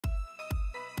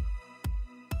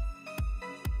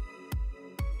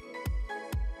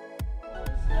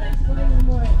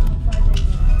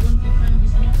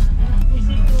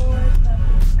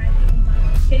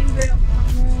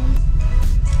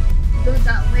Go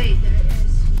that way, there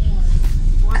is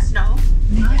more snow.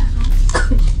 Yeah.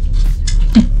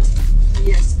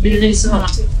 Yes, Village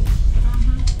hot.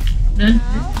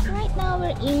 Right now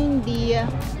we're in the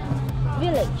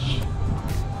village.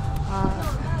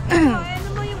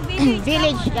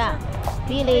 Village, yeah.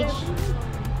 Village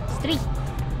street.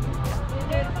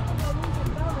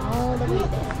 All the way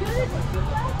there.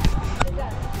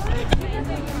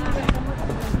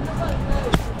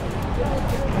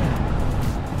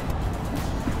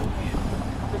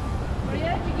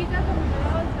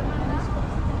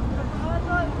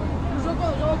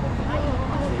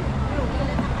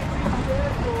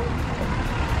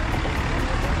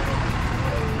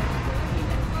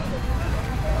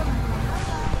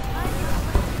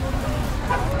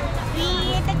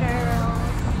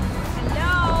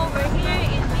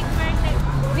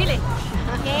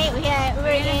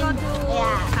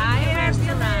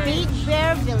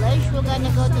 Village. We're gonna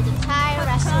go to the Thai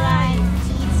restaurant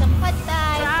to eat some pad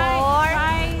Thai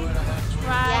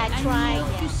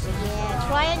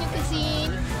try a new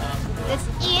cuisine. Let's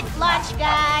eat lunch,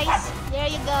 guys. There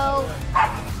you go.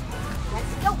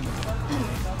 Let's go.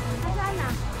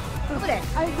 Over there.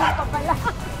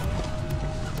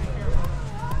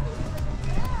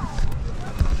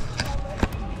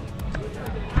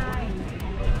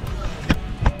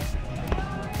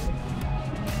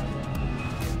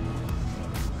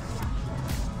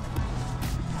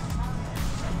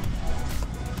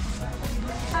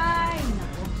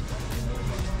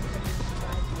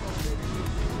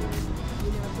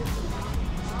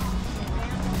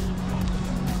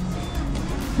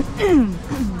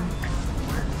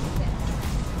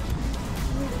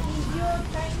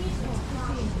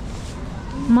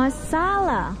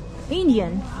 Masala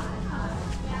Indian.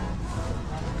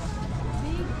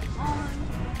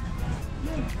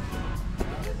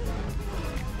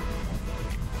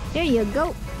 There you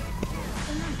go.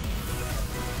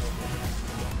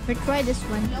 We'll try this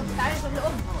one.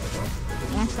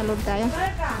 Yeah, sa loob tayo.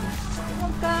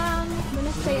 Welcome. We're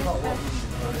gonna stay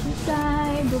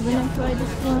inside. We're gonna try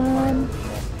this one.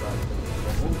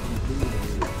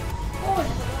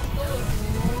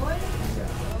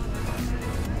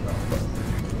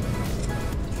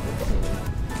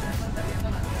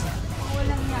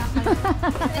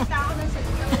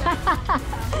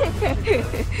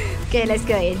 Okay, let's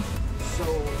go in.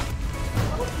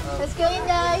 Let's go in,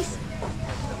 guys.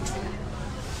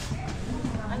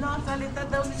 Ano ang salita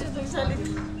daw siya sa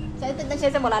salita? Salita na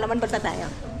siya sa wala naman basta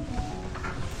tayo.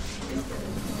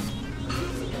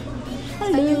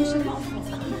 Hello.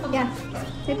 Yeah.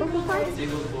 Table for 5?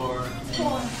 Table for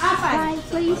 5,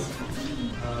 please.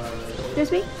 This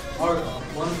way? or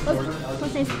one order.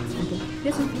 What's this? Okay.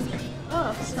 This one.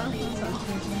 Oh, sorry.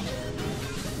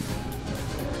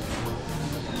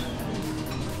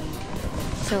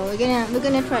 So we're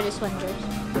gonna try this one first.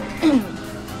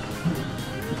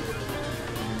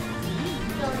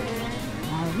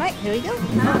 Alright, here we go.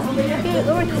 Okay,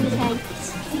 over to the side.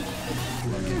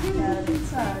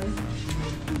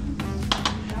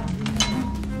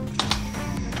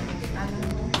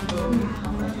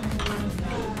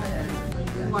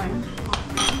 One.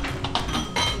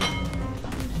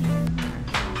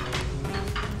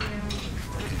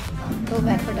 Go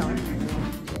back for down.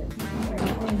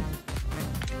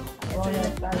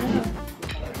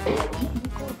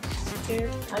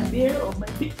 A beer or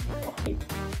maybe okay.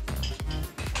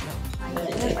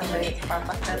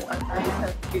 Papakal pa tayo sa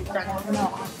kitang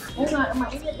ano. Oo nga,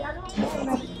 mainit yan.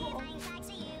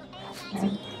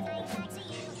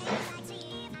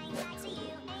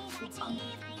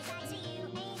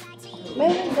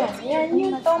 Meron din. Yan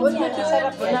yung tom yum.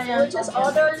 Sarap yan. We'll just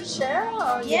order and share?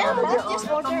 Or Yeah, let's just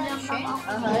order and share. Just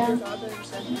order and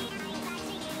share.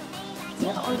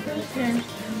 Yeah, order and share.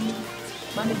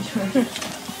 Manager.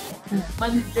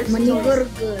 Manigurgur.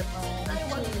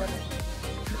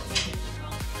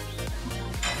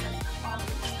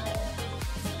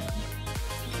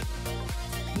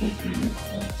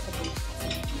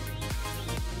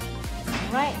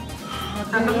 Right.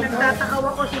 Habang nagtatakaw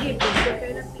ako, sige, pwede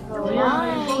kayo na siguro.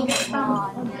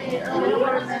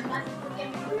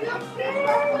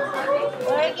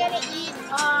 We're gonna eat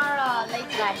our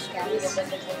late lunch, guys.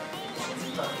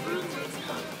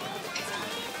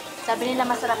 Sabi nila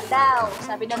masarap daw.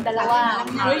 Sabi ng dalawa.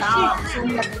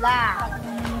 Sulat lang.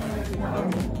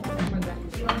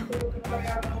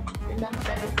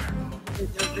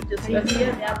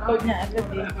 I-upload niya agad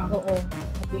eh. Oo.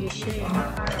 Mabilis siya eh.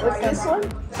 What's this one?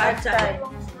 Pad Thai.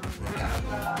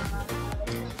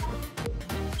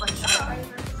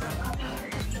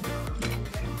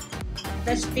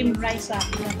 The steamed rice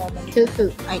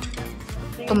Tofu. Ay,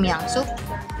 tom yum soup.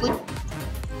 Good.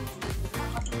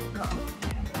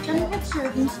 Can I have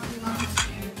serving spoons?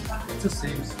 It's the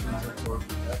same spoons as for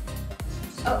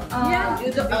Yeah,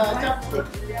 you do chopstick.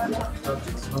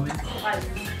 chopsticks. How many?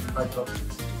 5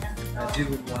 chopsticks. Do you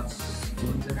want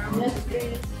spoons and Yes, forks?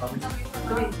 please. How many?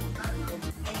 3.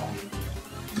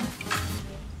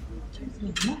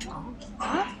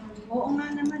 Oo nga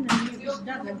naman, yung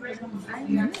isda, ganito naman.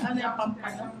 Ay, ano yung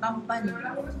pampan?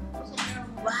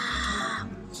 Wow!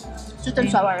 Sweet and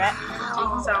sour, right?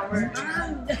 Sour.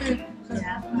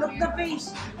 Yeah. Look the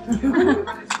face.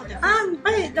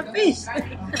 The face.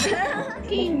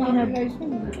 Okay, we have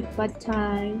pad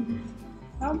thai,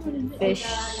 fish,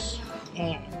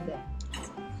 and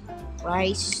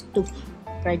rice soup.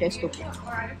 Fried rice soup.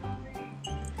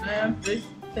 Fish.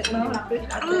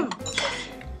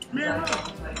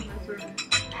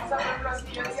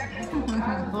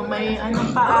 May ano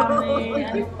pa, may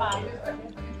ano pa.